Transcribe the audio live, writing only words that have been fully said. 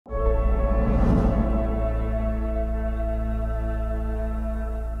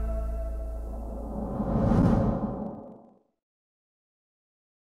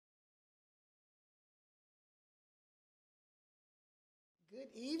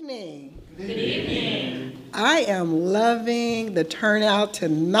Good evening. Good evening. I am loving the turnout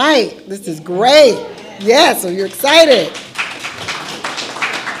tonight. This is great. Yeah, so you're excited.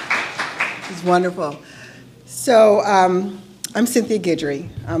 It's wonderful. So I'm Cynthia Guidry.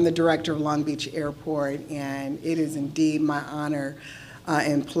 I'm the director of Long Beach Airport, and it is indeed my honor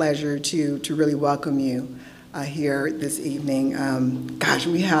and pleasure to really welcome you here this evening. Gosh,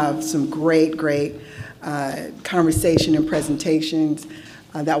 we have some great conversation and presentations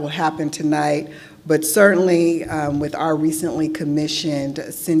that will happen tonight, but certainly with our recently commissioned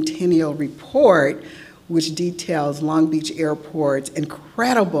Centennial Report, which details Long Beach Airport's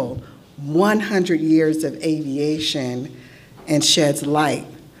incredible 100 years of aviation and sheds light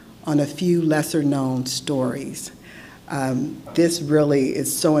on a few lesser known stories. This really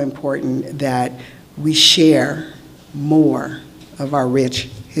is so important that we share more of our rich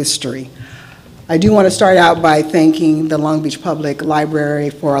history. I do want to start out by thanking the Long Beach Public Library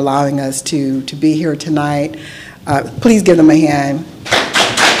for allowing us to be here tonight. Please give them a hand.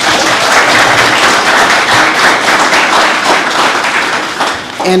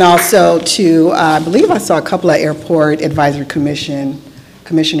 And also to, I believe I saw a couple of Airport Advisory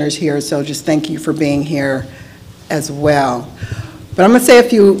commissioners here, so just thank you for being here as well. But I'm going to say a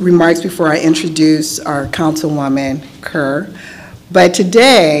few remarks before I introduce our Councilwoman Kerr. But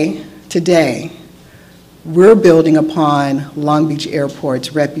today, we're building upon Long Beach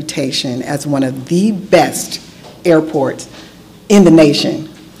Airport's reputation as one of the best airports in the nation.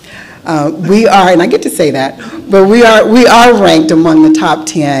 We are, and I get to say that, but we are ranked among the top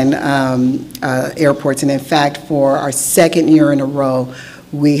 10 airports, and in fact, for our second year in a row,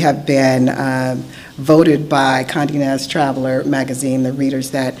 we have been voted by Condé Nast Traveler magazine, the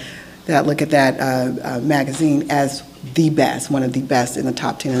readers that look at that magazine, as the best, one of the best in the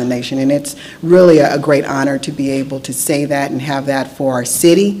top 10 in the nation. And it's really a great honor to be able to say that and have that for our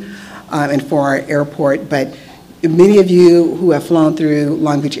city and for our airport. But many of you who have flown through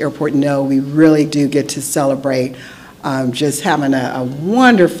Long Beach Airport know we really do get to celebrate just having a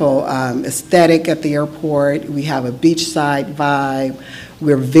wonderful aesthetic at the airport. We have a beachside vibe.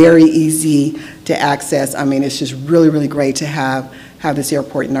 We're very easy to access. I mean, it's just really great to have this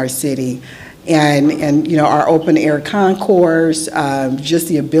airport in our city. And you know, our open air concourse, just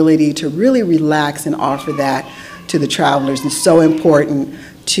the ability to really relax and offer that to the travelers is so important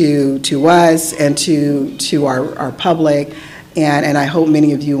to us and to our public, and I hope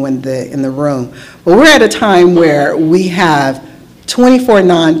many of you in the room. But we're at a time where we have 24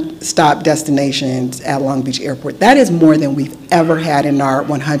 non-stop destinations at Long Beach Airport. That is more than we've ever had in our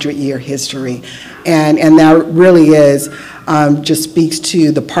 100-year history, and that really is just speaks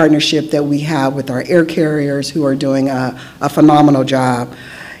to the partnership that we have with our air carriers, who are doing a phenomenal job.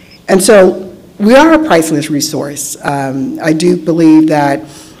 And so we are a priceless resource. I do believe that,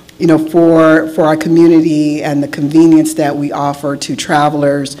 you know, for our community and the convenience that we offer to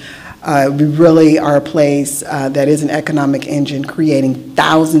travelers, we really are a place that is an economic engine, creating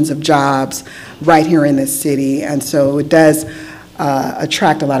thousands of jobs right here in this city. And so it does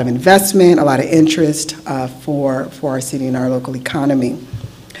attract a lot of investment, a lot of interest for our city and our local economy.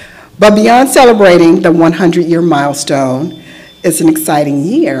 But beyond celebrating the 100-year milestone, it's an exciting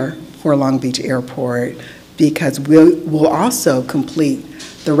year for Long Beach Airport, because we'll also complete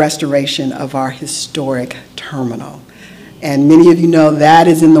the restoration of our historic terminal. And many of you know that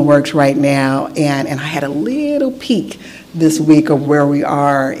is in the works right now, and I had a little peek this week of where we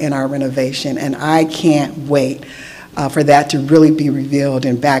are in our renovation, and I can't wait for that to really be revealed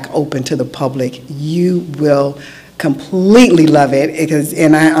and back open to the public. You will completely love it,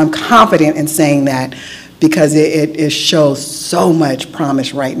 and I'm confident in saying that, because it shows so much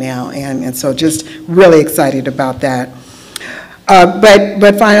promise right now, and so just really excited about that.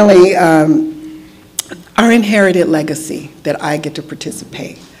 But finally, our inherited legacy that I get to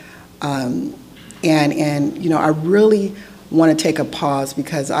participate, and you know, I really want to take a pause,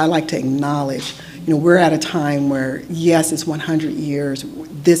 because I like to acknowledge, you know, we're at a time where, yes, it's 100 years,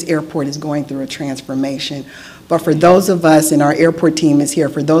 this airport is going through a transformation, but for those of us, and our airport team is here,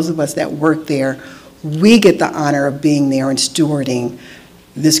 for those of us that work there, we get the honor of being there and stewarding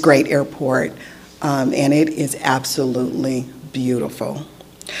this great airport, and it is absolutely beautiful.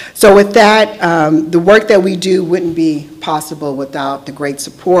 So with that, the work that we do wouldn't be possible without the great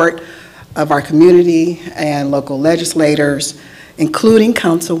support of our community and local legislators, including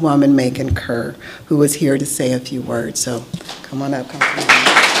Councilwoman Megan Kerr, who is here to say a few words. So come on up, Councilwoman.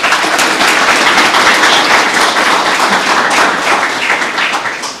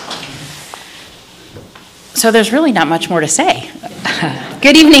 So there's really not much more to say.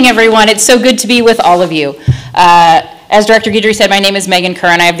 Good evening, everyone. It's so good to be with all of you. As Director Guidry said, my name is Megan Kerr,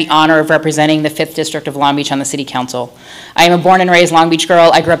 and I have the honor of representing the 5th District of Long Beach on the City Council. I am a born and raised Long Beach girl.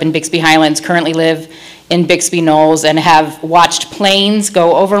 I grew up in Bixby Highlands, currently live in Bixby Knolls, and have watched planes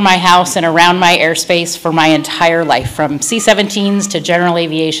go over my house and around my airspace for my entire life, from C-17s to general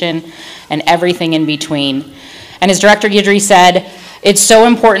aviation and everything in between. And as Director Guidry said, it's so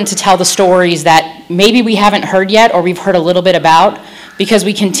important to tell the stories that maybe we haven't heard yet or we've heard a little bit about, because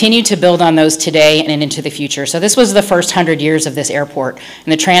we continue to build on those today and into the future. So this was the first 100 years of this airport,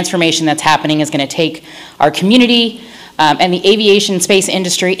 and the transformation that's happening is going to take our community and the aviation space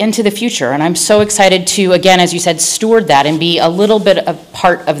industry into the future. And I'm so excited to, again, as you said, steward that and be a little bit of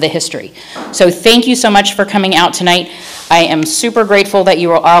part of the history. So thank you so much for coming out tonight. I am super grateful that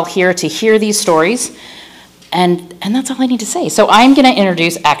you are all here to hear these stories. And that's all I need to say. So I'm going to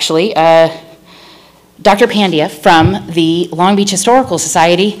introduce, actually, Dr. Pandya from the Long Beach Historical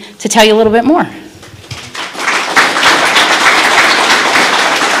Society to tell you a little bit more.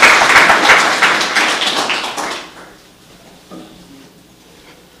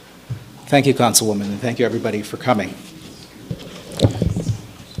 Thank you, Councilwoman, and thank you, everybody, for coming.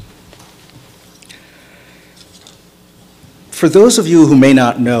 For those of you who may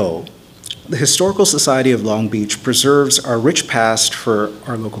not know, the Historical Society of Long Beach preserves our rich past for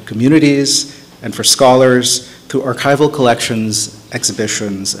our local communities and for scholars through archival collections,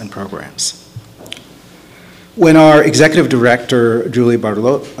 exhibitions, and programs. When our executive director, Julie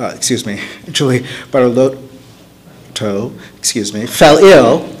Bartolotto, fell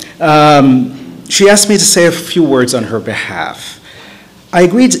ill, she asked me to say a few words on her behalf. I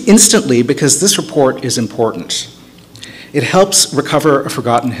agreed instantly because this report is important. It helps recover a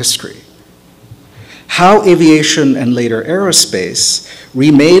forgotten history. How aviation and later aerospace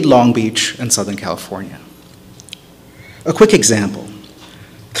remade Long Beach and Southern California. A quick example.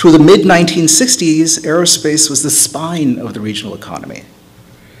 Through the mid-1960s, aerospace was the spine of the regional economy.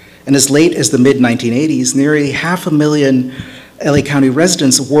 And as late as the mid-1980s, nearly 500,000 LA County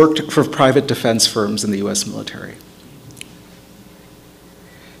residents worked for private defense firms in the US military.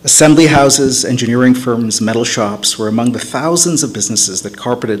 Assembly houses, engineering firms, metal shops were among the thousands of businesses that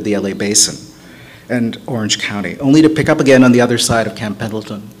carpeted the LA Basin and Orange County, only to pick up again on the other side of Camp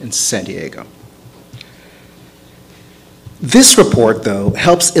Pendleton in San Diego. This report, though,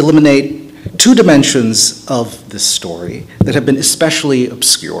 helps eliminate two dimensions of this story that have been especially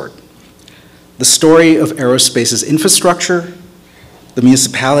obscured. The story of aerospace's infrastructure, the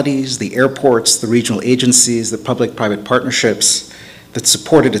municipalities, the airports, the regional agencies, the public-private partnerships that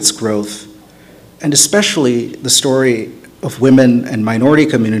supported its growth, and especially the story of women and minority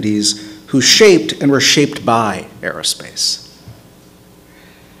communities who shaped and were shaped by aerospace.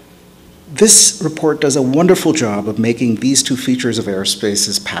 This report does a wonderful job of making these two features of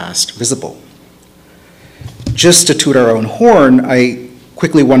aerospace's past visible. Just to toot our own horn, I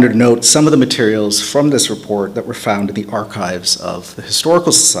quickly wanted to note some of the materials from this report that were found in the archives of the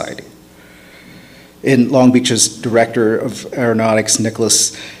Historical Society. In Long Beach's Director of Aeronautics,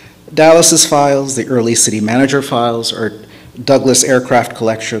 Nicholas Dallas's files, the early city manager files, our Douglas Aircraft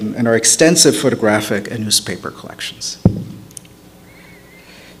Collection, and our extensive photographic and newspaper collections.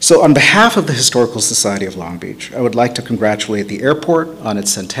 So on behalf of the Historical Society of Long Beach, I would like to congratulate the airport on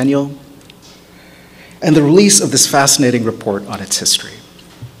its centennial and the release of this fascinating report on its history.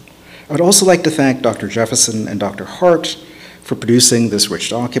 I would also like to thank Dr. Jefferson and Dr. Hart for producing this rich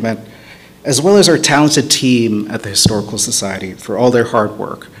document, as well as our talented team at the Historical Society for all their hard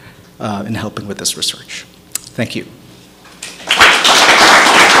work in helping with this research. Thank you.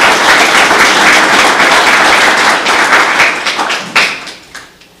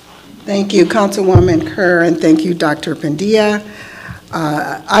 Thank you, Councilwoman Kerr, and thank you, Dr. Pandya.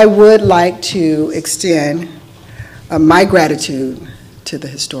 I would like to extend my gratitude to the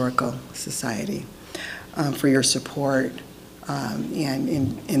Historical Society for your support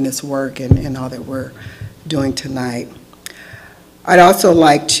in this work and all that we're doing tonight. I'd also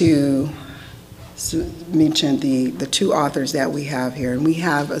like to mention the two authors that we have here, and we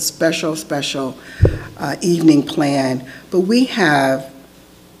have a special evening planned, but we have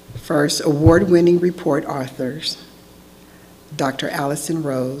first award-winning report authors, Dr. Alison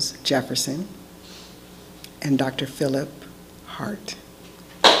Rose Jefferson and Dr. Philip Hart.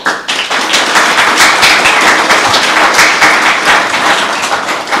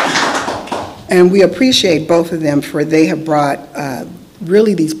 And we appreciate both of them, for they have brought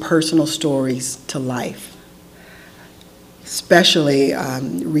really these personal stories to life, especially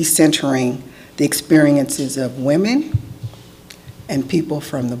recentering the experiences of women and people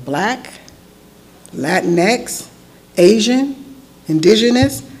from the Black, Latinx, Asian,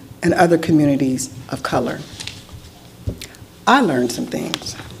 Indigenous, and other communities of color. I learned some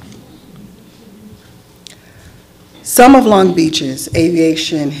things. Some of Long Beach's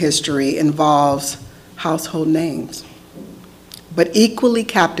aviation history involves household names, but equally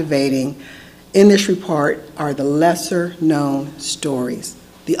captivating in this report are the lesser-known stories,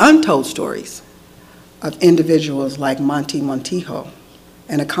 the untold stories of individuals like Monte Montijo,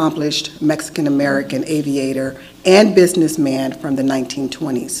 an accomplished Mexican-American aviator and businessman from the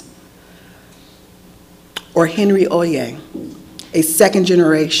 1920s, or Henry Oye, a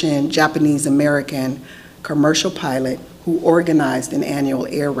second-generation Japanese-American commercial pilot who organized an annual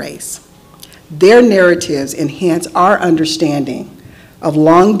air race. Their narratives enhance our understanding of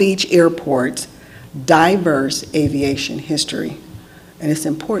Long Beach Airport's diverse aviation history. And it's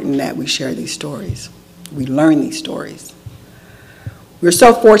important that we share these stories. We learn these stories. We're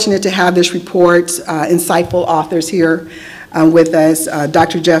so fortunate to have this report's insightful authors here with us.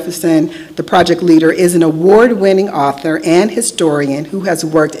 Dr. Jefferson, the project leader, is an award-winning author and historian who has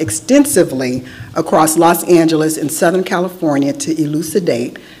worked extensively across Los Angeles and Southern California to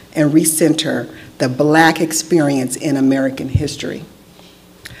elucidate and recenter the Black experience in American history.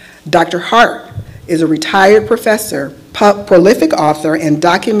 Dr. Hart is a retired professor, prolific author, and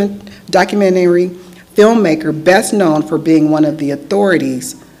documentary filmmaker, best known for being one of the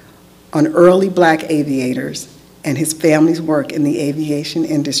authorities on early Black aviators, and his family's work in the aviation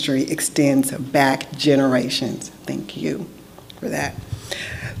industry extends back generations. Thank you for that.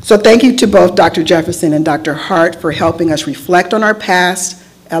 So thank you to both Dr. Jefferson and Dr. Hart for helping us reflect on our past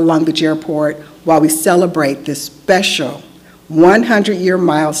at Long Beach Airport while we celebrate this special 100-year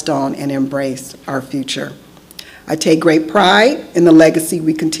milestone and embrace our future. I take great pride in the legacy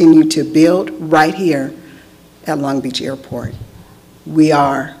we continue to build right here at Long Beach Airport. We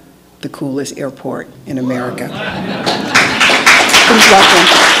are the coolest airport in America. Please welcome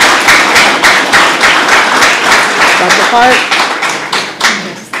Dr. Hart.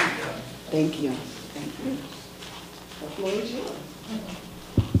 Thank you. Thank you. The floor is yours.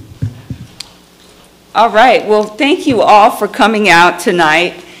 All right, well, thank you all for coming out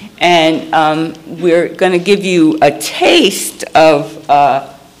tonight, and we're going to give you a taste of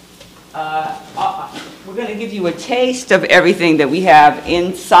everything that we have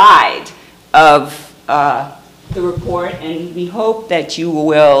inside of the report, and we hope that you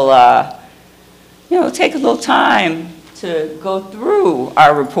will, take a little time to go through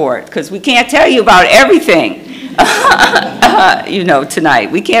our report, because we can't tell you about everything.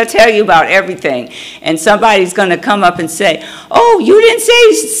 Tonight. We can't tell you about everything. And somebody's going to come up and say, oh, you didn't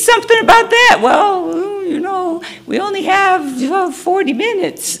say something about that. Well, we only have 40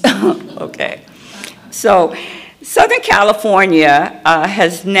 minutes. Okay. So Southern California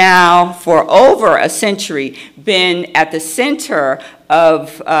has now, for over a century, been at the center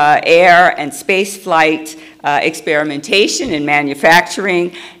of air and space flight experimentation and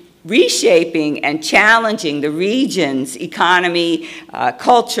manufacturing, reshaping and challenging the region's economy,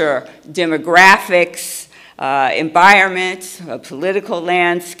 culture, demographics, environment, political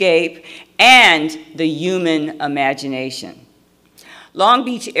landscape, and the human imagination. Long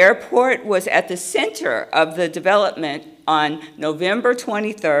Beach Airport was at the center of the development on November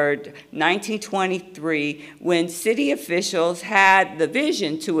 23rd, 1923, when city officials had the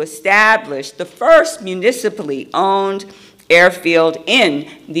vision to establish the first municipally owned airfield in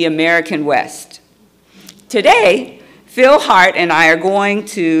the American West. Today, Phil Hart and I are going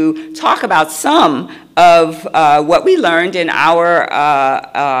to talk about some of what we learned in our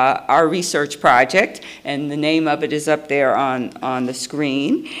research project, and the name of it is up there on the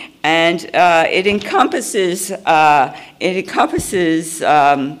screen. And it encompasses the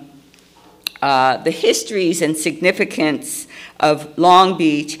histories and significance of Long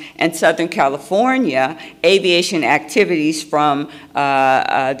Beach and Southern California aviation activities from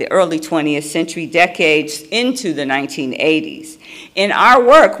the early 20th century decades into the 1980s. In our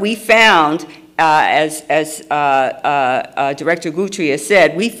work, we found, as Director Guthrie has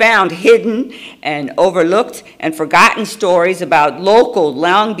said, we found hidden and overlooked and forgotten stories about local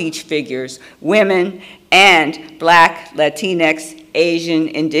Long Beach figures, women, and Black, Latinx, Asian,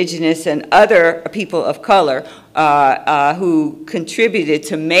 Indigenous, and other people of color who contributed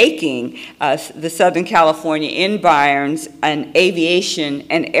to making the Southern California environs an aviation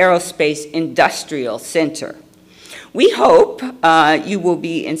and aerospace industrial center. We hope you will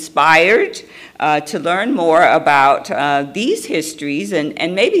be inspired to learn more about these histories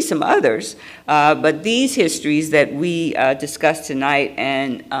and maybe some others, but these histories that we discuss tonight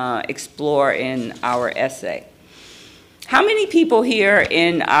and explore in our essay. How many people here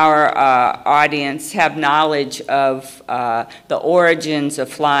in our audience have knowledge of the origins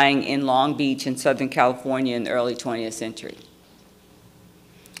of flying in Long Beach in Southern California in the early 20th century?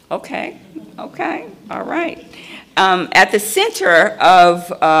 Okay, okay, all right. At the center of,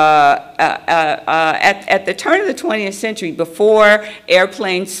 at the turn of the 20th century, before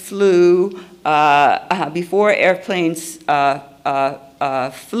airplanes flew,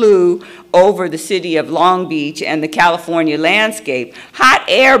 flew over the city of Long Beach and the California landscape, hot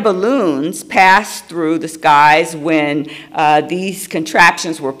air balloons passed through the skies when these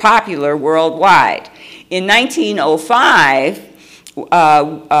contraptions were popular worldwide. In 1905,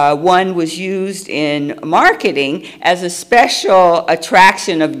 one was used in marketing as a special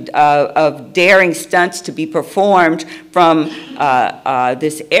attraction of daring stunts to be performed from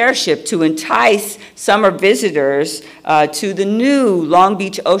this airship to entice summer visitors to the new Long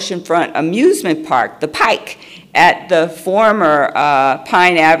Beach Oceanfront amusement park, the Pike, at the former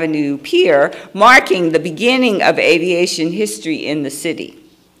Pine Avenue Pier, marking the beginning of aviation history in the city.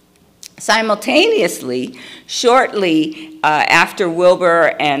 Simultaneously, shortly after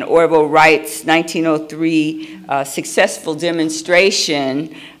Wilbur and Orville Wright's 1903 successful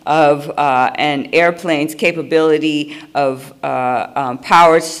demonstration of an airplane's capability of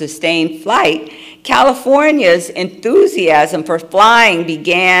powered sustained flight, California's enthusiasm for flying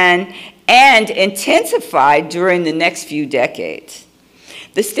began and intensified during the next few decades.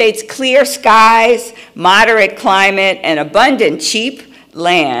 The state's clear skies, moderate climate, and abundant cheap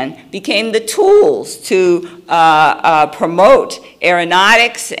land became the tools to promote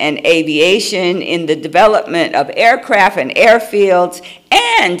aeronautics and aviation in the development of aircraft and airfields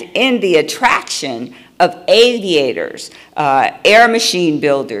and in the attraction of aviators, air machine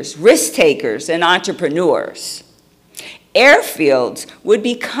builders, risk takers, and entrepreneurs. Airfields would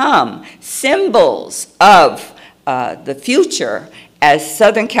become symbols of the future as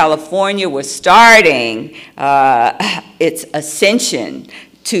Southern California was starting its ascension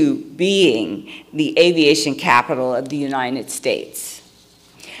to being the aviation capital of the United States.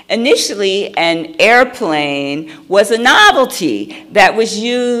 Initially, an airplane was a novelty that was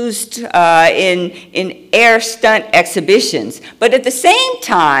used in air stunt exhibitions, but at the same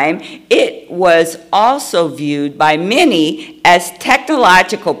time, it was also viewed by many as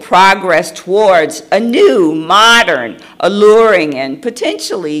technological progress towards a new, modern, alluring, and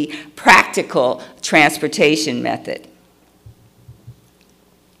potentially practical transportation method.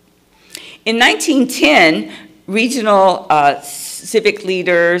 In 1910, regional civic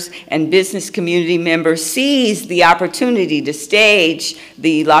leaders and business community members seized the opportunity to stage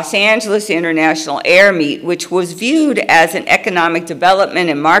the Los Angeles International Air Meet, which was viewed as an economic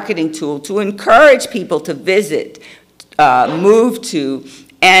development and marketing tool to encourage people to visit, move to,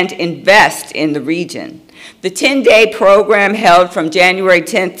 and invest in the region. The 10-day program held from January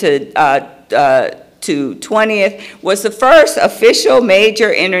 10th to 20th was the first official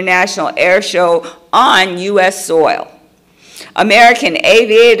major international air show on U.S. soil. American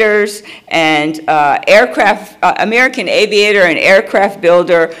aviator and aircraft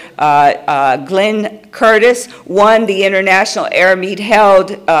builder Glenn Curtiss won the International Air Meet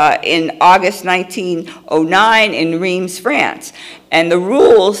held in August 1909 in Reims, France. And the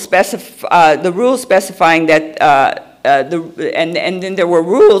rules specifying that and then there were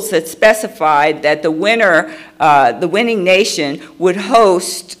rules that specified that the winner, the winning nation, would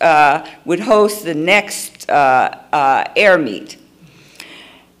host the next air meet.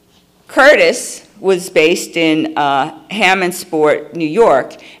 Curtiss was based in Hammondsport, New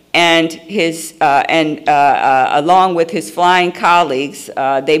York, and along with his flying colleagues,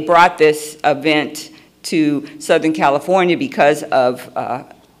 they brought this event to Southern California because of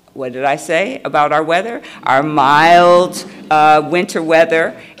what did I say about our weather? Our mild winter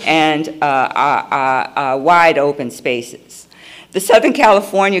weather and wide open spaces. The Southern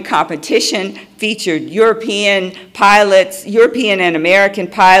California competition featured European and American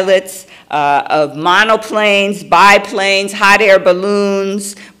pilots of monoplanes, biplanes, hot air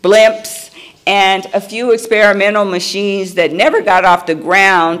balloons, blimps, and a few experimental machines that never got off the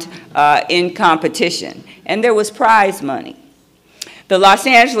ground in competition. And there was prize money. The Los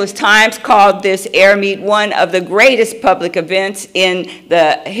Angeles Times called this air meet one of the greatest public events in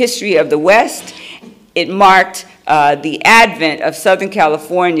the history of the West. It marked the advent of Southern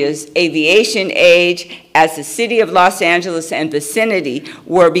California's aviation age as the city of Los Angeles and vicinity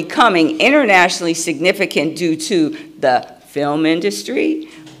were becoming internationally significant due to the film industry,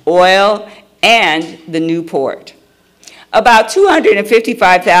 oil, and the new port. About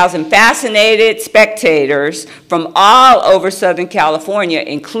 255,000 fascinated spectators from all over Southern California,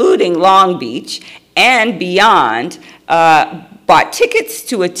 including Long Beach and beyond, bought tickets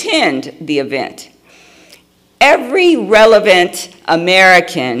to attend the event. Every relevant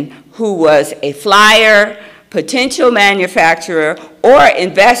American who was a flyer, potential manufacturer, or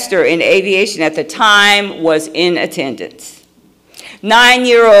investor in aviation at the time was in attendance.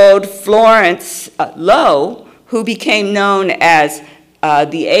 9-year-old Florence Lowe, who became known as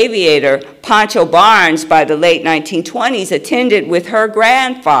the aviator Pancho Barnes by the late 1920s, attended with her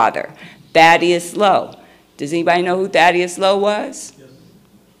grandfather, Thaddeus Lowe. Does anybody know who Thaddeus Lowe was? Yes.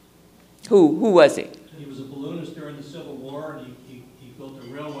 Who was he? He was a balloonist during the Civil War, and he built a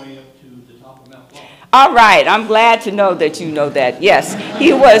railway up to the top of Mount Blanc. All right, I'm glad to know that you know that. Yes,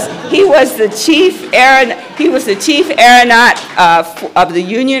 he was the chief aeronaut of the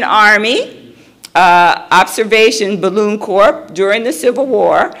Union Army Observation Balloon Corps during the Civil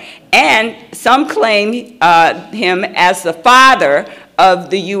War, and some claim him as the father of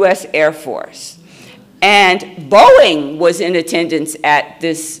the U.S. Air Force. And Boeing was in attendance at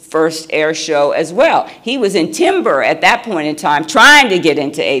this first air show as well. He was in timber at that point in time, trying to get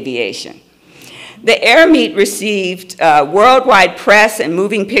into aviation. The air meet received worldwide press and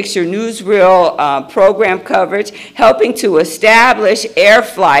moving picture newsreel program coverage, helping to establish air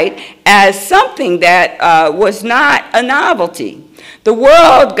flight as something that was not a novelty. The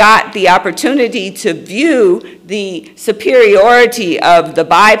world got the opportunity to view the superiority of the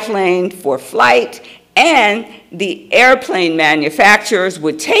biplane for flight, and the airplane manufacturers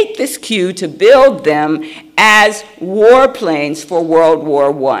would take this cue to build them as warplanes for World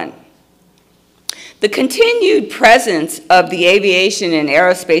War I. The continued presence of the aviation and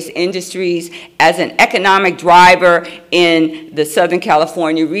aerospace industries as an economic driver in the Southern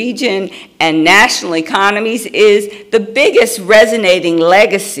California region and national economies is the biggest resonating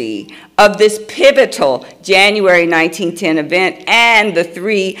legacy of this pivotal January 1910 event and the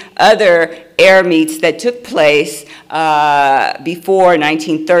 3 other air meets that took place before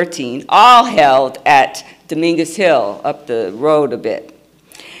 1913, all held at Dominguez Hill up the road a bit.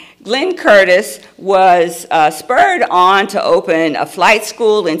 Glenn Curtis was spurred on to open a flight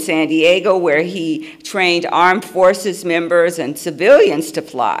school in San Diego where he trained armed forces members and civilians to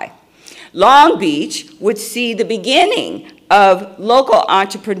fly. Long Beach would see the beginning of local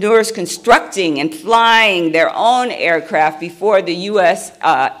entrepreneurs constructing and flying their own aircraft before the U.S.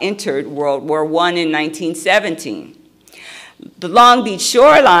 Entered World War I in 1917. The Long Beach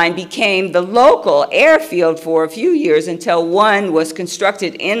shoreline became the local airfield for a few years until one was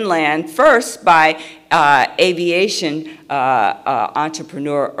constructed inland, first by aviation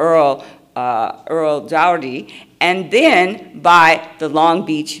entrepreneur Earl Dougherty, and then by the Long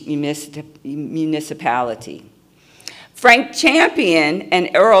Beach municipality. Frank Champion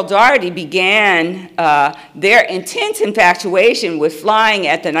and Earl Dougherty began their intense infatuation with flying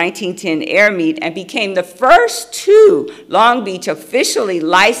at the 1910 Air Meet and became the first 2 Long Beach officially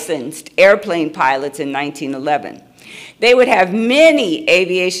licensed airplane pilots in 1911. They would have many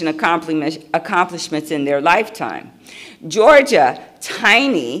aviation accomplishments in their lifetime. Georgia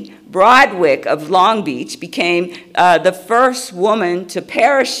Tiny Broadwick of Long Beach became the first woman to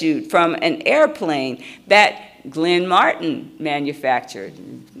parachute from an airplane that Glenn Martin manufactured,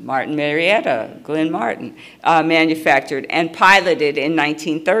 Martin Marietta, Glenn Martin manufactured and piloted in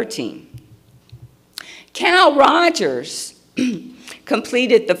 1913. Cal Rogers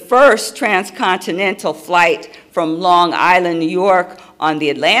completed the first transcontinental flight from Long Island, New York on the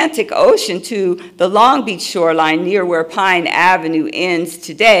Atlantic Ocean to the Long Beach shoreline near where Pine Avenue ends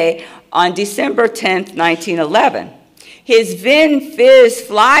today on December 10th, 1911. His Vin Fizz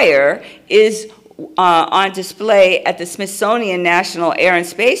flyer is on display at the Smithsonian National Air and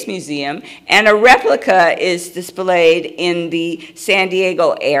Space Museum, and a replica is displayed in the San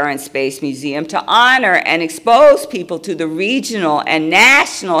Diego Air and Space Museum to honor and expose people to the regional and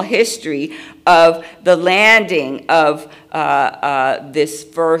national history of the landing of this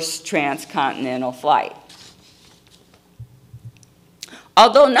first transcontinental flight.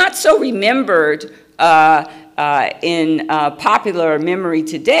 Although not so remembered in popular memory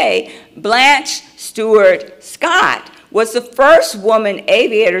today, Blanche Stewart Scott was the first woman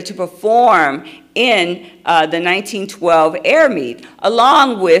aviator to perform in the 1912 Air Meet,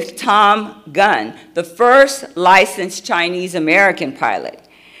 along with Tom Gunn, the first licensed Chinese-American pilot.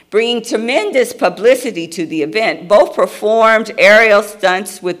 Bringing tremendous publicity to the event, both performed aerial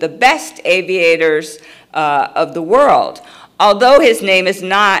stunts with the best aviators of the world. Although his name is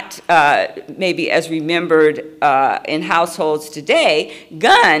not maybe as remembered in households today,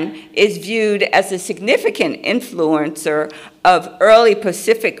 Gunn is viewed as a significant influencer of early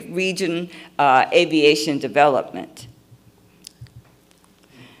Pacific region aviation development.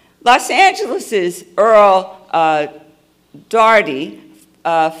 Los Angeles's Earl Dougherty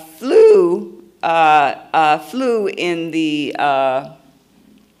flew in the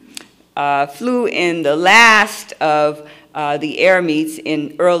flew in the last of the air meets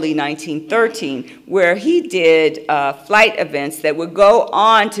in early 1913, where he did flight events that would go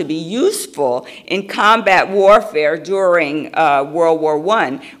on to be useful in combat warfare during World War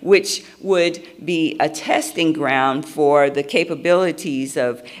I, which would be a testing ground for the capabilities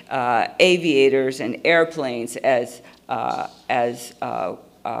of aviators and airplanes as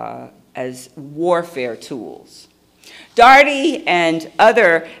warfare tools. Daugherty and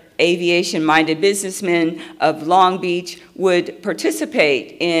other aviation-minded businessmen of Long Beach would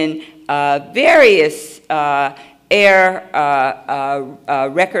participate in various air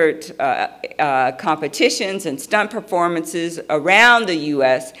record competitions and stunt performances around the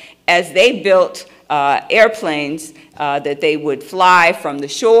U.S. as they built airplanes that they would fly from the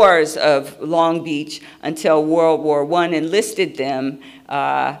shores of Long Beach until World War I enlisted them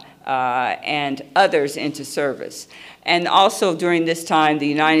and others into service. And also during this time, the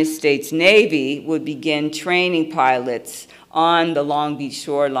United States Navy would begin training pilots on the Long Beach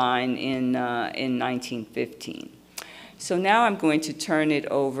shoreline in 1915. So now I'm going to turn it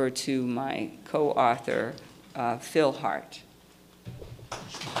over to my co-author, Phil Hart.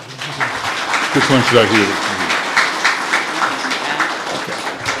 Which one should I hear?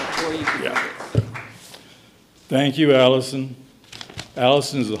 Thank you, Allison.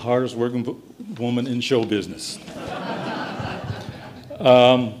 Allison is the hardest working woman in show business.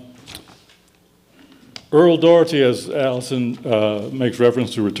 Earl Doherty, as Allison makes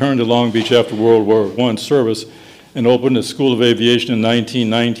reference to, returned to Long Beach after World War I service and opened a School of Aviation in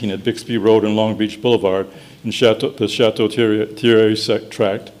 1919 at Bixby Road and Long Beach Boulevard in the Chateau Thierry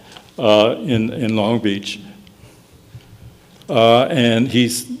tract in Long Beach. And he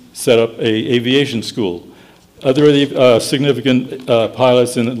set up an aviation school. Other significant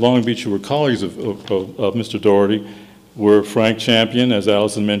pilots in Long Beach who were colleagues of Mr. Doherty were Frank Champion, as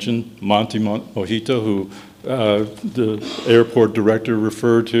Allison mentioned, Monty Mojito, who the airport director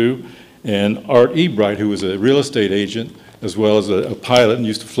referred to, and Art Ebright, who was a real estate agent, as well as a pilot, and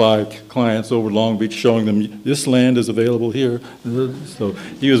used to fly clients over Long Beach, showing them this land is available here. So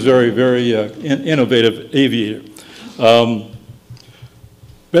he was very, very innovative aviator.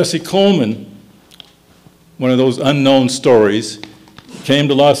 Bessie Coleman, one of those unknown stories, came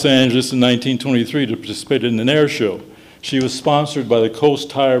to Los Angeles in 1923 to participate in an air show. She was sponsored by the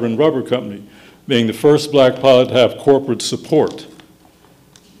Coast Tire and Rubber Company, being the first black pilot to have corporate support.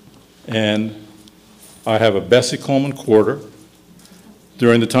 And I have a Bessie Coleman quarter.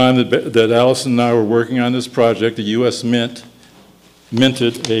 During the time that Allison and I were working on this project, the U.S. Mint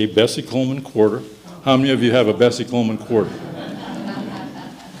minted a Bessie Coleman quarter. How many of you have a Bessie Coleman quarter?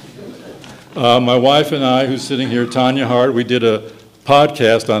 My wife and I, who's sitting here, Tanya Hart, we did a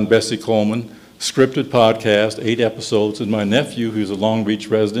podcast on Bessie Coleman, scripted podcast, 8 episodes, and my nephew, who's a Long Beach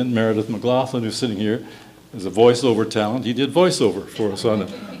resident, Meredith McLaughlin, who's sitting here, is a voiceover talent. He did voiceover for us on it.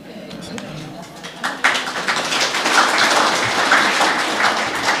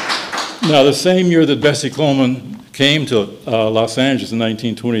 Now, the same year that Bessie Coleman came to Los Angeles in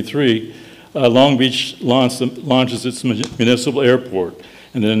 1923, Long Beach launches its municipal airport.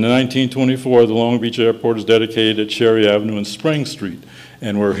 And then in 1924, the Long Beach Airport is dedicated at Cherry Avenue and Spring Street.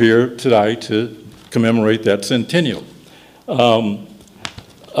 And we're here today to commemorate that centennial. And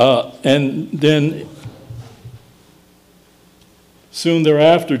then soon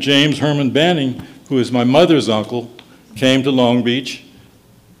thereafter, James Herman Banning, who is my mother's uncle, came to Long Beach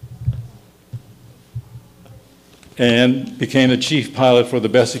and became the chief pilot for the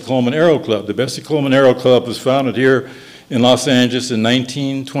Bessie Coleman Aero Club. The Bessie Coleman Aero Club was founded here in Los Angeles in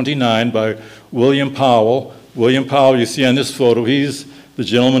 1929 by William Powell. William Powell, you see on this photo, he's the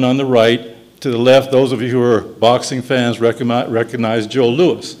gentleman on the right. To the left, those of you who are boxing fans recognize Joe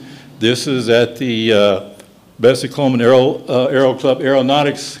Louis. This is at the Bessie Coleman Aero Club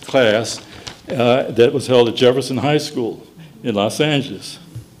Aeronautics class that was held at Jefferson High School in Los Angeles.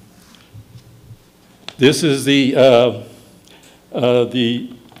 This is the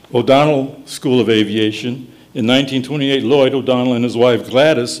O'Donnell School of Aviation. In 1928, Lloyd O'Donnell and his wife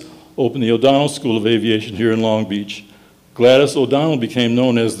Gladys opened the O'Donnell School of Aviation here in Long Beach. Gladys O'Donnell became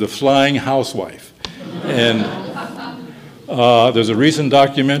known as the Flying Housewife. And there's a recent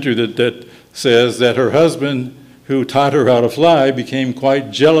documentary that says that her husband, who taught her how to fly, became quite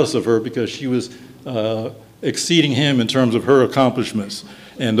jealous of her because she was exceeding him in terms of her accomplishments.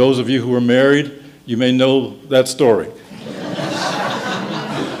 And those of you who are married, you may know that story.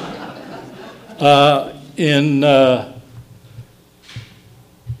 In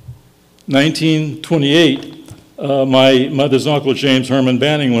 1928, my mother's uncle, James Herman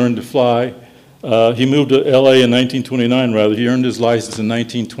Banning, learned to fly He moved to LA in 1929, rather. He earned his license in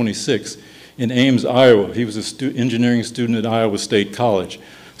 1926 in Ames, Iowa. He was an engineering student at Iowa State College.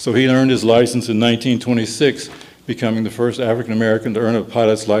 So he earned his license in 1926, becoming the first African American to earn a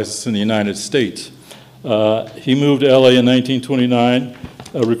pilot's license in the United States. He moved to LA in 1929,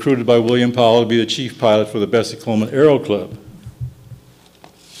 recruited by William Powell to be the chief pilot for the Bessie Coleman Aero Club.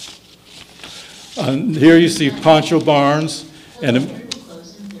 Here you see Pancho Barnes and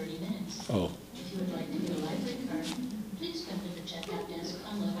oh. If you would like to get a library card, please come to the checkout desk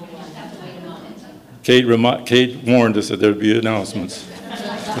on level 1. Kate warned us that there'd be announcements.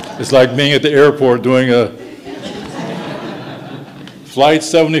 It's like being at the airport doing a Flight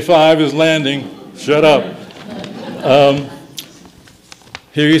 75 is landing. Shut up.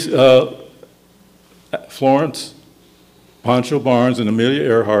 Here's Florence, Pancho Barnes, and Amelia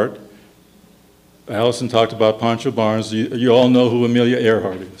Earhart. Alison talked about Pancho Barnes. You all know who Amelia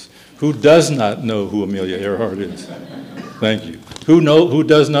Earhart is. Who does not know who Amelia Earhart is? Thank you. Who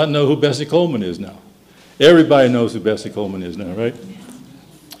does not know who Bessie Coleman is now? Everybody knows who Bessie Coleman is now, right?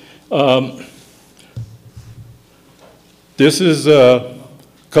 This is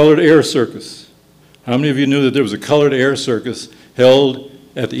Colored Air Circus. How many of you knew that there was a Colored Air Circus held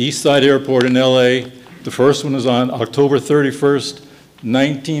at the East Side Airport in LA? The first one was on October 31st,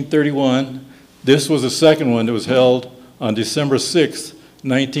 1931. This was the second one that was held on December 6th,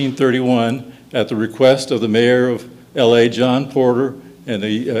 1931, at the request of the mayor of LA, John Porter, and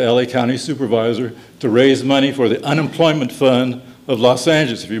the LA County Supervisor to raise money for the unemployment fund of Los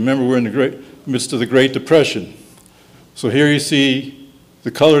Angeles. If you remember, we're in the midst of the Great Depression. So here you see the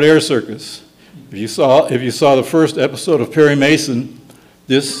Colored Air Circus. If you saw the first episode of Perry Mason,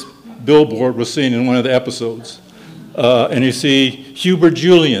 this billboard was seen in one of the episodes. And you see Hubert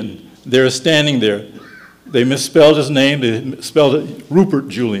Julian. They're standing there. They misspelled his name. They spelled it Rupert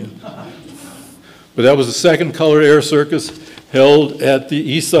Julian. But that was the second Colored Air Circus held at the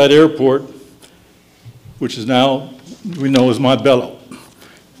East Side Airport, which is now, we know as Montbello.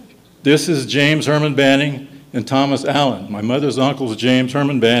 This is James Herman Banning and Thomas Allen. My mother's uncles, James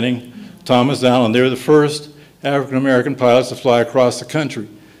Herman Banning, Thomas Allen. They're the first African-American pilots to fly across the country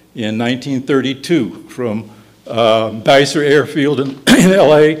in 1932 from Dicer Airfield in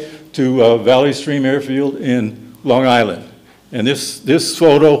LA to Valley Stream Airfield in Long Island. And this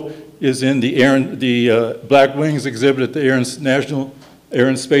photo is in the Black Wings exhibit at the National Air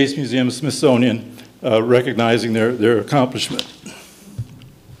and Space Museum, Smithsonian, recognizing their accomplishment.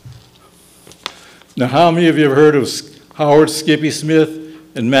 Now, how many of you have heard of Howard Skippy Smith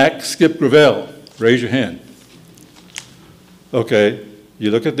and Mac Skip Gravel? Raise your hand. Okay, you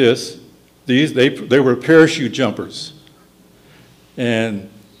look at this. They were parachute jumpers. And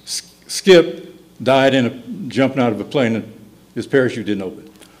Skip died jumping out of a plane and his parachute didn't open.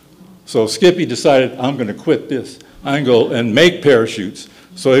 So Skippy decided, I'm going to quit this. I'm going to go and make parachutes.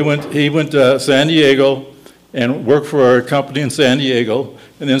 So he went to San Diego and worked for a company in San Diego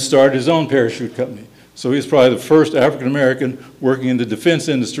and then started his own parachute company. So he's probably the first African American working in the defense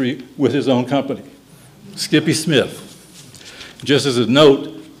industry with his own company. Skippy Smith. Just as a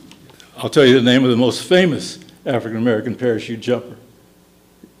note, I'll tell you the name of the most famous African American parachute jumper.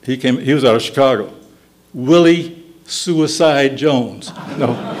 He was out of Chicago. Willie Suicide Jones.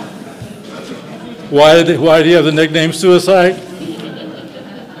 No. Why did he have the nickname Suicide?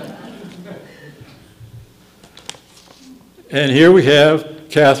 And here we have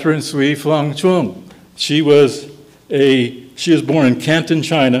Catherine Sui Flung Chung. She was born in Canton,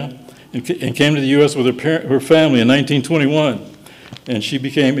 China, and came to the U.S. with her family in 1921. And she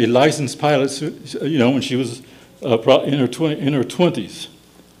became a licensed pilot, when she was in her 20s.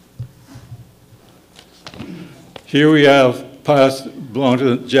 Here we have pilots that belong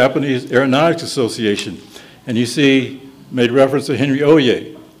to the Japanese Aeronautics Association. And you see, made reference to Henry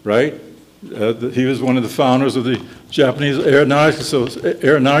Oye, right? He was one of the founders of the Japanese Aeronautics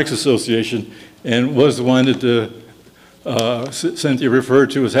Association and was the one that Cynthia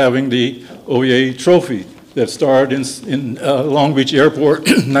referred to as having the Oye Trophy that starred in Long Beach Airport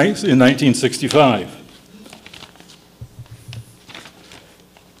in 1965.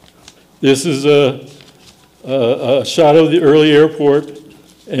 This is a shot of the early airport,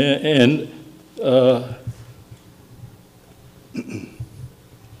 and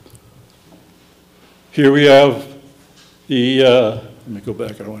here we have the, let me go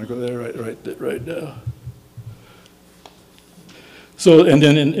back, I don't want to go there right now. So, and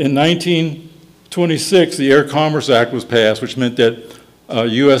then in 1926, the Air Commerce Act was passed, which meant that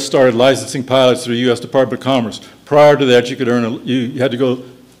U.S. started licensing pilots through the U.S. Department of Commerce. Prior to that, you had to go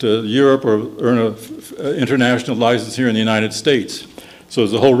to Europe or earn an international license here in the United States. So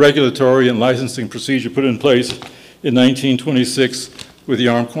there's a whole regulatory and licensing procedure put in place in 1926 with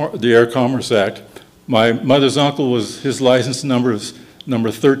the Air Commerce Act. My mother's uncle his license number is number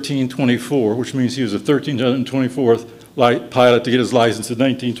 1324, which means he was the 1324th pilot to get his license in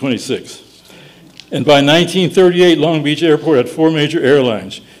 1926. And by 1938, Long Beach Airport had 4 major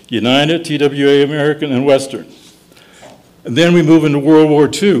airlines: United, TWA American, and Western. And then we move into World War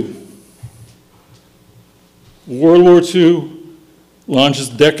II. World War II launches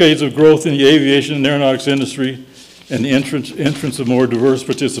decades of growth in the aviation and aeronautics industry and the entrance of more diverse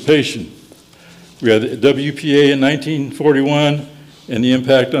participation. We had the WPA in 1941 and the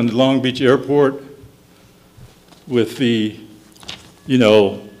impact on the Long Beach Airport with the,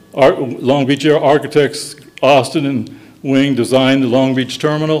 Long Beach architects, Austin and Wing designed the Long Beach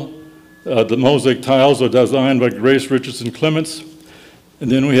terminal. The mosaic tiles are designed by Grace Richardson Clements. And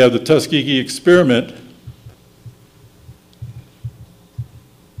then we have the Tuskegee experiment.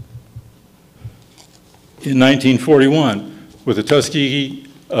 In 1941, with the Tuskegee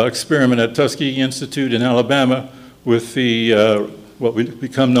experiment at Tuskegee Institute in Alabama with the, what we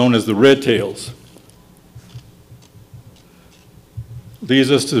become known as the Red Tails.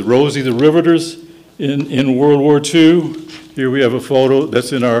 Leads us to Rosie the Riveters in World War II. Here we have a photo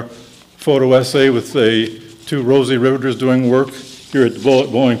that's in our photo essay with the 2 Rosie Riveters doing work here at the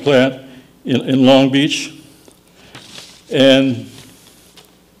Boeing plant in Long Beach. And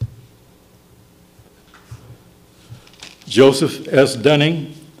Joseph S.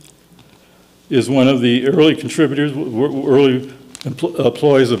 Dunning is one of the early contributors, early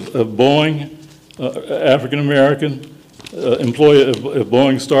employees of Boeing, African-American. Employee of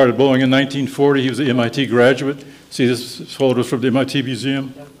Boeing, started Boeing in 1940. He was an MIT graduate. See this photo from the MIT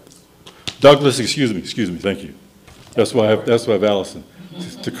Museum? Douglas, excuse me, thank you. That's why I have Alison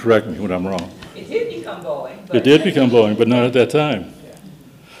to correct me when I'm wrong. It did become Boeing. It did become Boeing, but not at that time.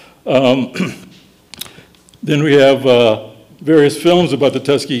 Then we have various films about the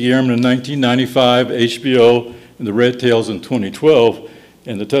Tuskegee Airmen in 1995, HBO, and the Red Tails in 2012.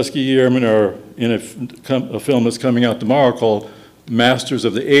 And the Tuskegee Airmen are in a film that's coming out tomorrow called Masters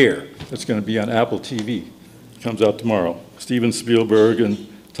of the Air. That's going to be on Apple TV. It comes out tomorrow. Steven Spielberg and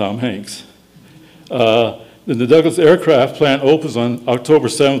Tom Hanks. Then the Douglas Aircraft Plant opens on October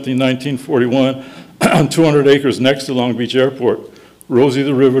 17, 1941, on 200 acres next to Long Beach Airport. Rosie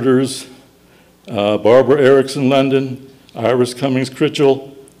the Riveters, Barbara Erickson London, Iris Cummings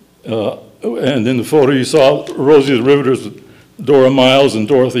Critchell, and in the photo you saw Rosie the Riveters with Dora Miles and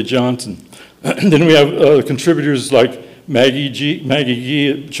Dorothy Johnson. And then we have contributors like Maggie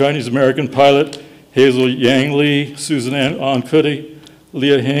Gee, Chinese-American pilot, Hazel Yang Lee, Susan Ann Cuddy,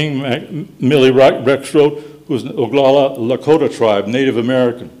 Leah Hing, Millie Rexroth, who's an Oglala Lakota tribe, Native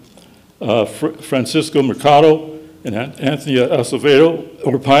American, Francisco Mercado and Anthony Acevedo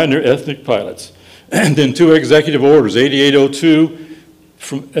were pioneer ethnic pilots. And then 2 executive orders, 8802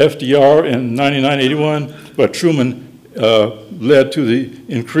 from FDR and 9981 by Truman, led to the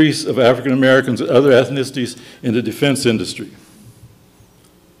increase of African Americans and other ethnicities in the defense industry.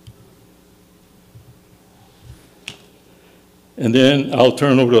 And then I'll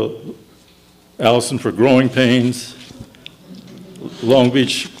turn over to Alison for Growing Pains, Long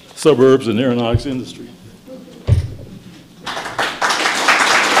Beach suburbs and aeronautics industry.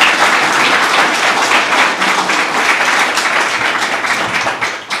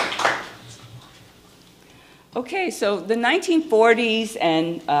 Okay, so the 1940s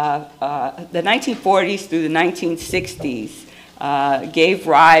and the 1940s through the 1960s gave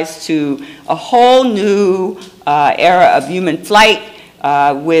rise to a whole new era of human flight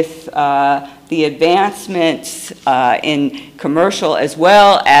with the advancements in commercial as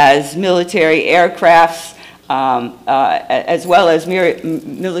well as military aircrafts, as well as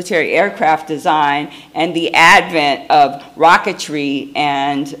military aircraft design, and the advent of rocketry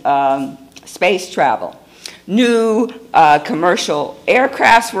and space travel. New commercial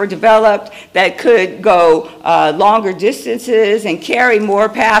aircrafts were developed that could go longer distances and carry more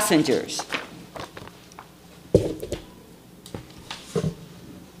passengers.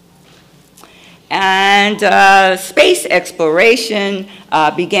 And space exploration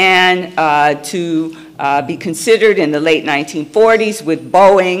began to be considered in the late 1940s with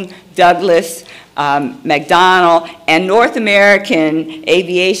Boeing, Douglas, McDonnell, and North American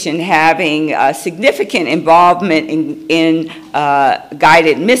Aviation having significant involvement in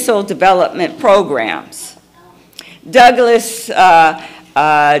guided missile development programs. Douglas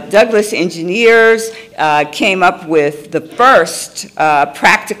Douglas engineers came up with the first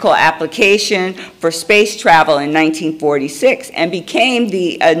practical application for space travel in 1946 and became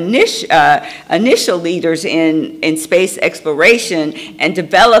the initial leaders in space exploration and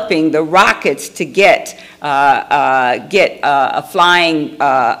developing the rockets to get a flying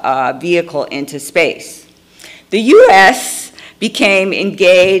vehicle into space. The U.S. became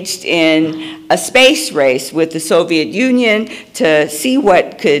engaged in a space race with the Soviet Union to see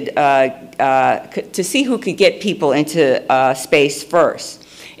what to see who could get people into space first.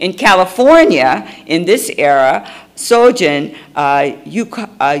 In California, in this era, Sojin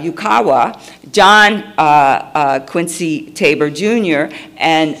Yukawa, John Quincy Tabor Jr.,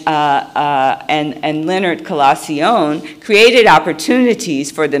 and Leonard Colacion created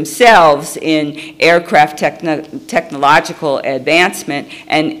opportunities for themselves in aircraft technological advancement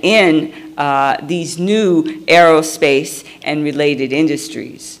and in these new aerospace and related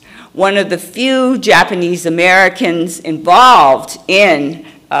industries. One of the few Japanese Americans involved in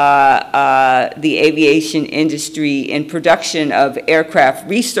the aviation industry in production of aircraft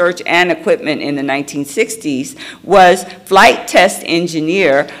research and equipment in the 1960s was flight test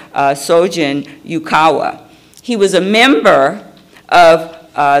engineer Sojin Yukawa. He was a member of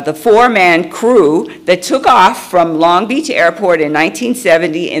the four-man crew that took off from Long Beach Airport in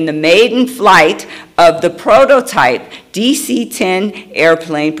 1970 in the maiden flight of the prototype DC-10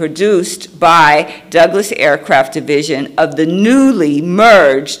 airplane produced by Douglas Aircraft Division of the newly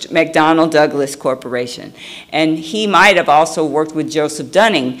merged McDonnell Douglas Corporation. And he might have also worked with Joseph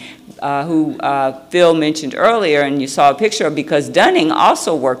Dunning, who Phil mentioned earlier, and you saw a picture of, because Dunning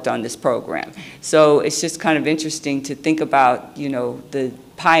also worked on this program. So it's just kind of interesting to think about, you know, the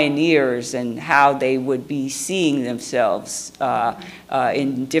pioneers and how they would be seeing themselves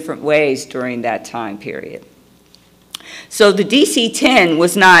in different ways during that time period. So the DC-10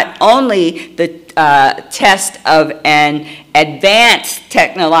 was not only the test of an advanced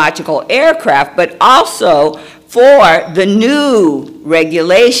technological aircraft, but also for the new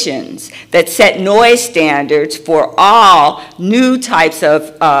regulations that set noise standards for all new types of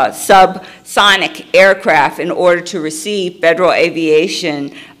subsonic aircraft in order to receive Federal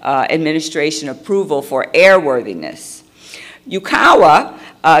Aviation Administration approval for airworthiness. Yukawa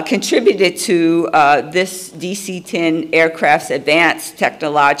contributed to this DC-10 aircraft's advanced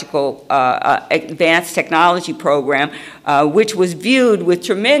technology program, which was viewed with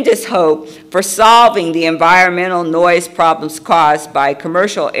tremendous hope for solving the environmental noise problems caused by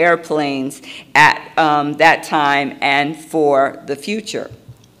commercial airplanes at that time and for the future.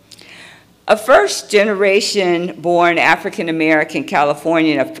 A first-generation born African-American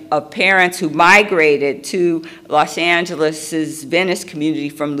Californian of parents who migrated to Los Angeles' Venice community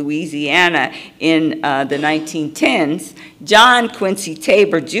from Louisiana in the 1910s, John Quincy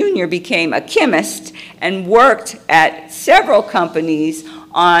Tabor Jr. became a chemist and worked at several companies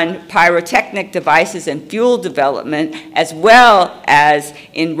on pyrotechnic devices and fuel development, as well as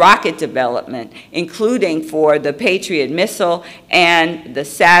in rocket development, including for the Patriot missile and the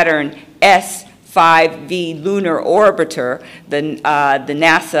Saturn S-5V lunar orbiter, the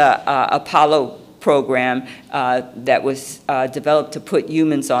NASA Apollo program that was developed to put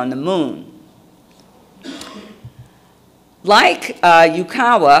humans on the moon. Like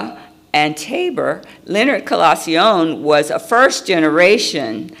Yukawa and Tabor, Leonard Colacion was a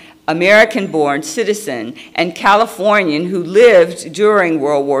first-generation American-born citizen and Californian who lived during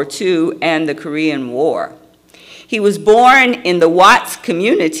World War II and the Korean War. He was born in the Watts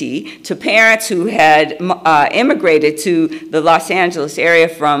community to parents who had immigrated to the Los Angeles area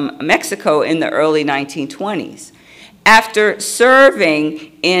from Mexico in the early 1920s. After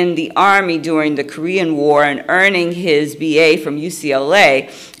serving in the Army during the Korean War and earning his BA from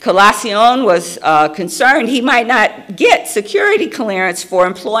UCLA, Colacion was concerned he might not get security clearance for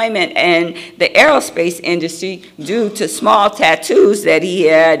employment in the aerospace industry due to small tattoos that he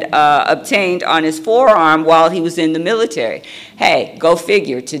had obtained on his forearm while he was in the military. Hey, go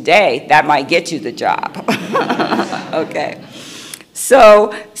figure, today that might get you the job. Okay.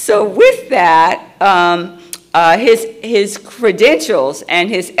 So with that, his credentials and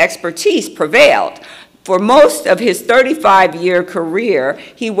his expertise prevailed. For most of his 35-year career,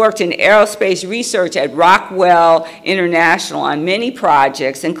 he worked in aerospace research at Rockwell International on many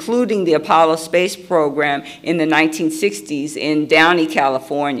projects, including the Apollo space program in the 1960s in Downey,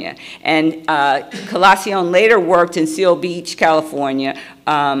 California. And Colacion later worked in Seal Beach, California,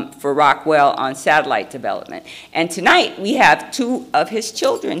 for Rockwell on satellite development. And tonight we have two of his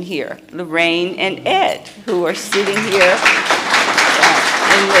children here, Lorraine and Ed, who are sitting here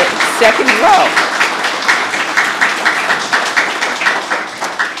in the second row.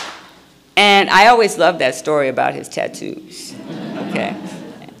 I always loved that story about his tattoos, okay?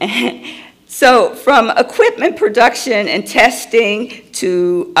 So from equipment production and testing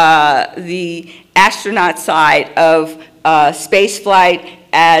to the astronaut side of space flight,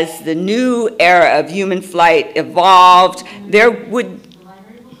 as the new era of human flight evolved, there would... The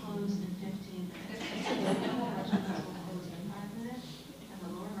library will close in 15 minutes. The lower restrooms will close in 5 minutes, and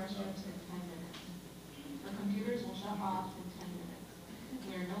the lower restrooms in 10 minutes. The computers will shut off in 10 minutes.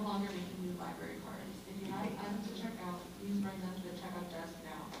 We are no longer making new library cards. If you have items to check out, please bring them to the checkout desk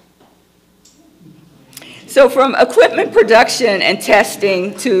now. So from equipment production and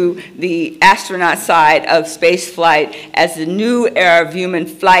testing to the astronaut side of space flight, as the new era of human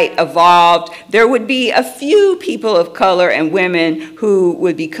flight evolved, there would be a few people of color and women who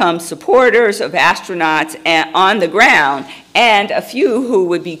would become supporters of astronauts on the ground, and a few who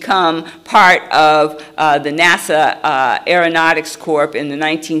would become part of the NASA Aeronautics Corps in the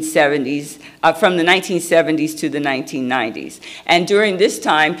 1970s, from the 1970s to the 1990s. And during this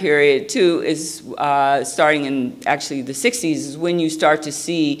time period, too, is starting in actually the 60s, is when you start to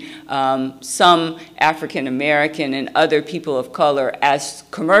see some African American and other people of color as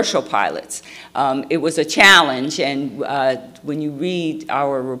commercial pilots. It was a challenge, and when you read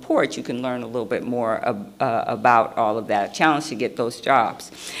our report, you can learn a little bit more about all of that. Challenge to get those jobs.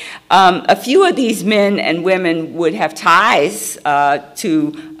 A few of these men and women would have ties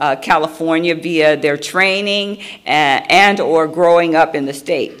to California via their training and or growing up in the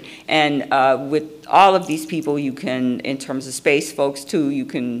state. And with all of these people, you can, in terms of space folks too, you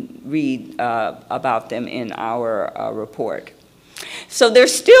can read about them in our report. So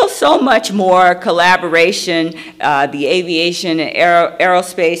there's still so much more collaboration the aviation and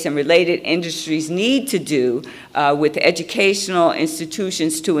aerospace and related industries need to do with educational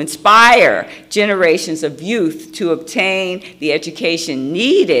institutions to inspire generations of youth to obtain the education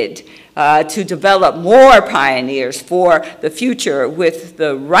needed to develop more pioneers for the future with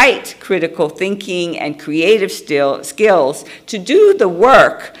the right critical thinking and creative skills to do the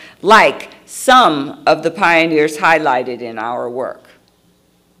work like some of the pioneers highlighted in our work.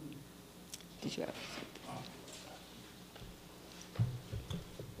 Did you have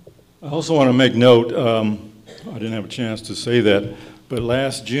I also want to make note, I didn't have a chance to say that, but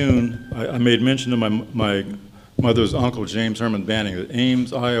last June, I made mention to my mother's uncle, James Herman Banning, that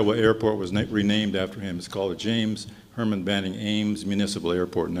Ames, Iowa Airport was renamed after him. It's called the James Herman Banning Ames Municipal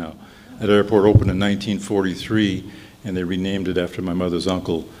Airport now. That airport opened in 1943, and they renamed it after my mother's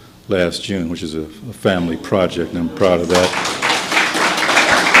uncle last June, which is a family project, and I'm proud of that.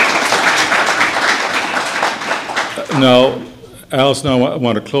 Now, Alison, I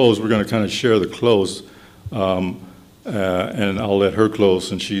want to close. We're going to kind of share the close, and I'll let her close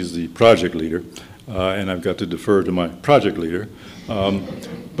since she's the project leader, and I've got to defer to my project leader.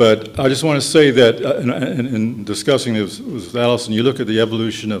 But I just want to say that in discussing this with Alison, you look at the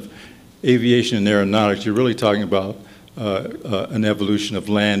evolution of aviation and aeronautics, you're really talking about an evolution of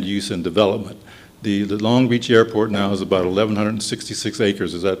land use and development. The Long Beach Airport now is about 1,166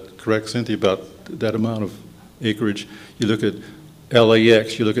 acres. Is that correct, Cynthia, about that amount of acreage? You look at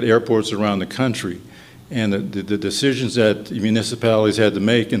LAX, you look at airports around the country, and the decisions that the municipalities had to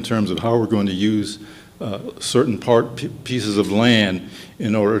make in terms of how we're going to use certain pieces of land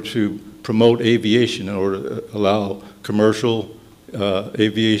in order to promote aviation, in order to allow commercial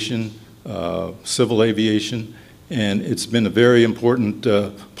aviation, civil aviation, and it's been a very important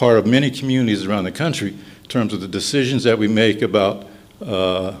part of many communities around the country in terms of the decisions that we make about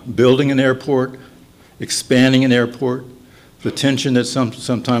building an airport, expanding an airport, the tension that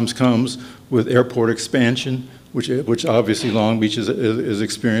sometimes comes with airport expansion, which obviously Long Beach is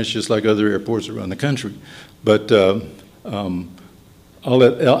experienced just like other airports around the country. But I'll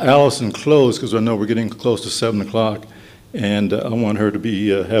let Alison close because I know we're getting close to 7 o'clock, and I want her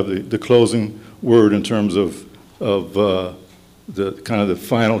to have the closing word in terms of the kind of the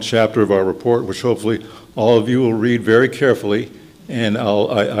final chapter of our report, which hopefully all of you will read very carefully. And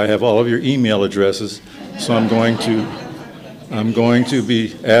I have all of your email addresses, so I'm going to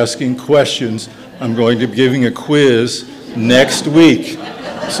be asking questions. I'm going to be giving a quiz next week,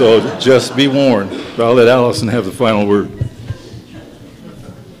 so just be warned. But I'll let Alison have the final word.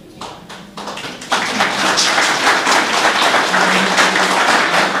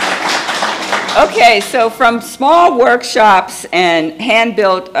 Okay, so from small workshops and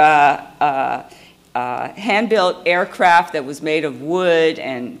hand-built aircraft that was made of wood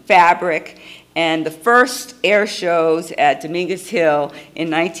and fabric, and the first air shows at Dominguez Hill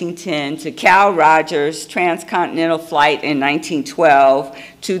in 1910 to Cal Rogers' transcontinental flight in 1912,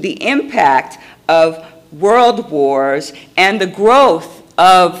 to the impact of world wars and the growth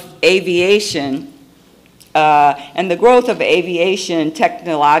of aviation and the growth of aviation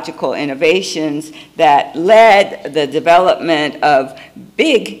technological innovations that led the development of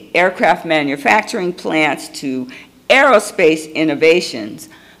big aircraft manufacturing plants to aerospace innovations,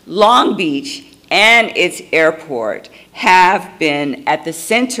 Long Beach and its airport have been at the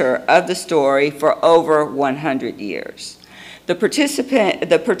center of the story for over 100 years. The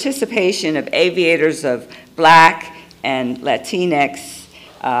participation of aviators of Black and Latinx,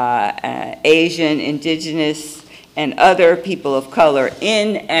 Asian, Indigenous, and other people of color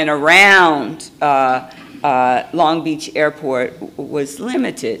in and around Long Beach Airport was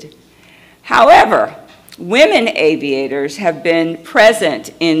limited. However, women aviators have been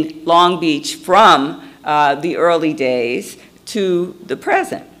present in Long Beach from the early days to the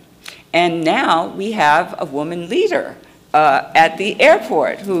present. And now we have a woman leader at the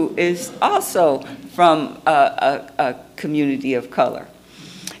airport who is also from a community of color.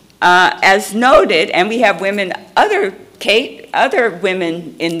 As noted, and we have women, other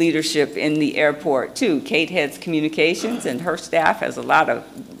women in leadership in the airport too. Kate heads communications and her staff has a lot of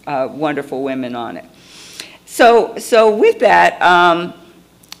wonderful women on it. So with that,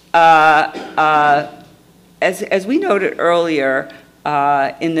 as we noted earlier,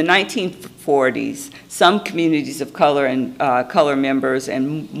 in the 1940s, some communities of color and color members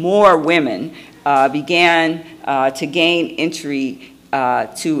and more women began to gain entry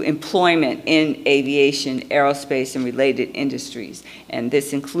to employment in aviation, aerospace, and related industries. And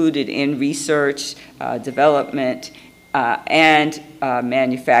this included in research, development, and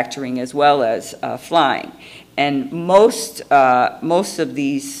manufacturing, as well as flying. And most of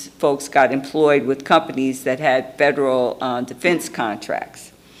these folks got employed with companies that had federal defense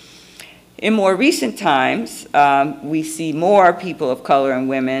contracts. In more recent times, we see more people of color and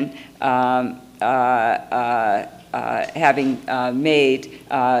women having made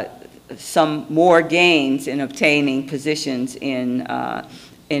some more gains in obtaining positions in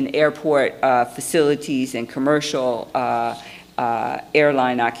airport facilities and commercial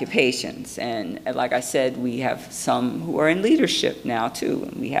airline occupations. And like I said, we have some who are in leadership now too,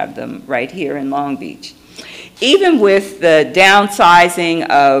 and we have them right here in Long Beach. Even with the downsizing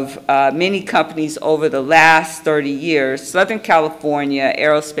of many companies over the last 30 years, Southern California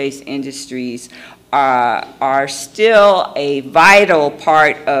aerospace industries are still a vital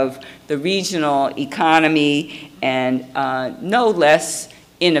part of the regional economy and no less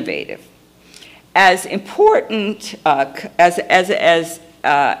innovative. As important as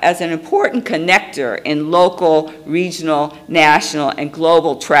an important connector in local, regional, national, and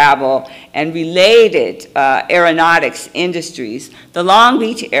global travel and related aeronautics industries, the Long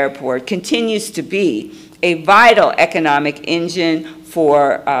Beach Airport continues to be a vital economic engine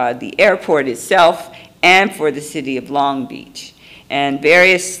for the airport itself and for the city of Long Beach. And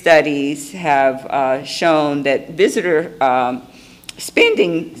various studies have shown that visitor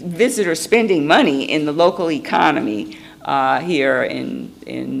spending money in the local economy here in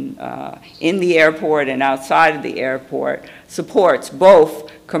the airport and outside of the airport supports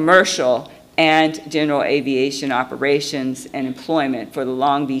both commercial and general aviation operations and employment for the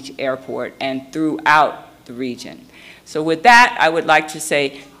Long Beach Airport and throughout the region. So with that, I would like to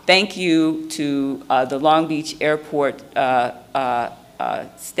say thank you to the Long Beach Airport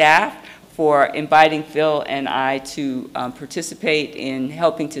staff for inviting Phil and I to participate in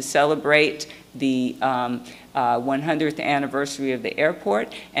helping to celebrate the 100th anniversary of the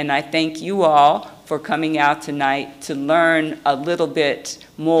airport. And I thank you all for coming out tonight to learn a little bit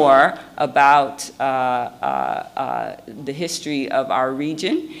more about the history of our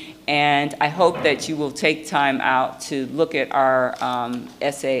region. And I hope that you will take time out to look at our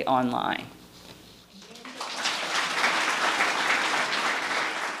essay online.